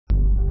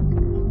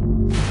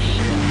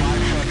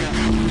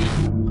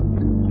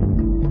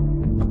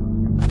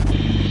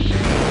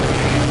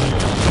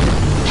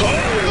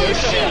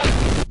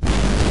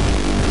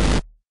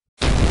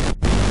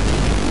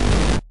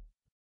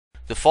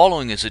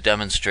following is a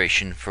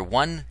demonstration for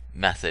one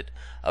method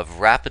of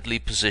rapidly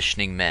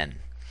positioning men.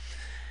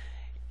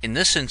 In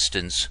this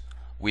instance,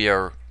 we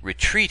are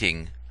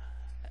retreating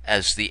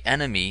as the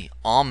enemy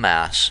en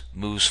masse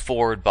moves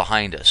forward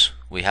behind us.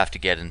 We have to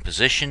get in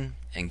position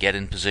and get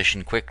in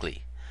position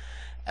quickly.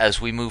 As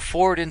we move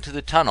forward into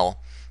the tunnel,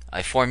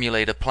 I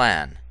formulate a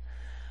plan.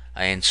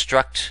 I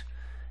instruct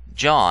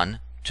John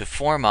to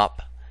form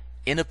up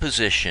in a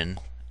position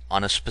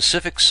on a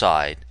specific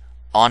side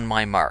on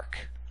my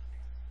mark.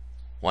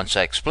 Once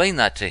I explain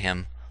that to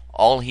him,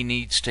 all he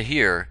needs to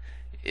hear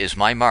is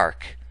my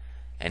mark,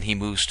 and he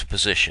moves to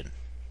position.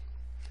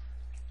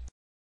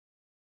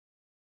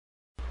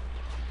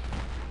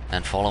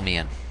 And follow me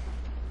in.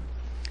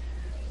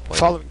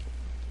 Following.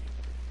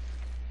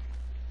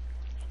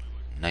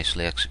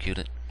 Nicely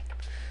executed.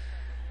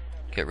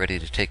 Get ready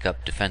to take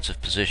up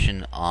defensive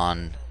position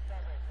on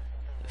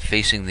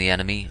facing the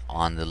enemy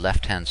on the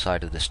left-hand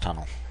side of this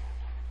tunnel.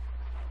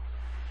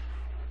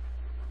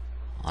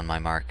 On my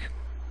mark.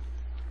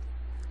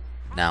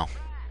 Now.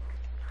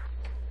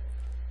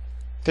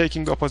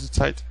 Taking the opposite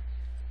side.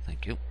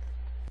 Thank you.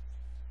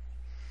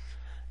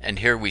 And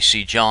here we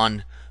see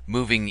John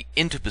moving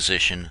into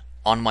position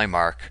on my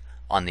mark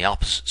on the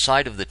opposite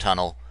side of the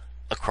tunnel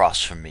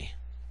across from me.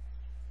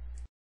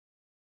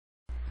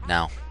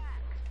 Now.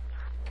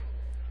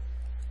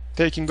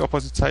 Taking the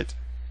opposite side.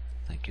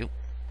 Thank you.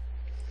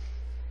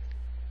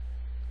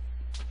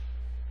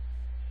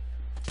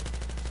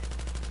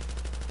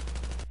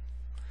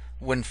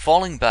 When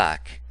falling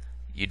back,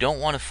 you don't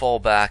want to fall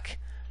back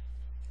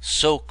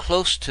so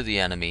close to the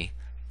enemy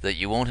that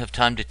you won't have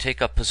time to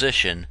take up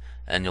position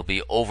and you'll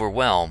be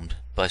overwhelmed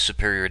by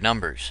superior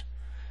numbers.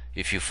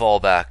 If you fall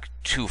back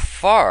too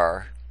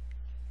far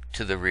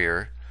to the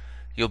rear,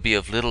 you'll be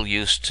of little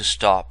use to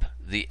stop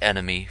the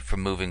enemy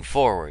from moving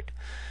forward.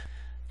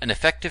 An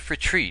effective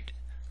retreat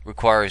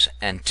requires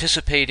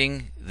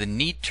anticipating the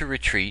need to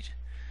retreat,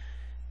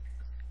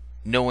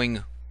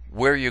 knowing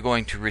where you're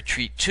going to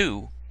retreat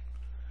to,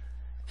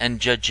 and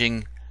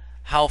judging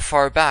how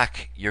far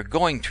back you're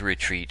going to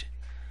retreat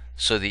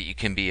so that you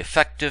can be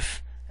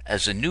effective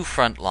as a new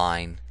front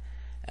line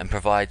and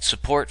provide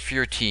support for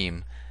your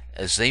team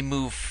as they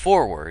move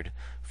forward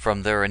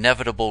from their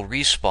inevitable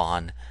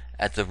respawn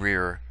at the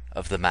rear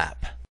of the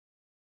map.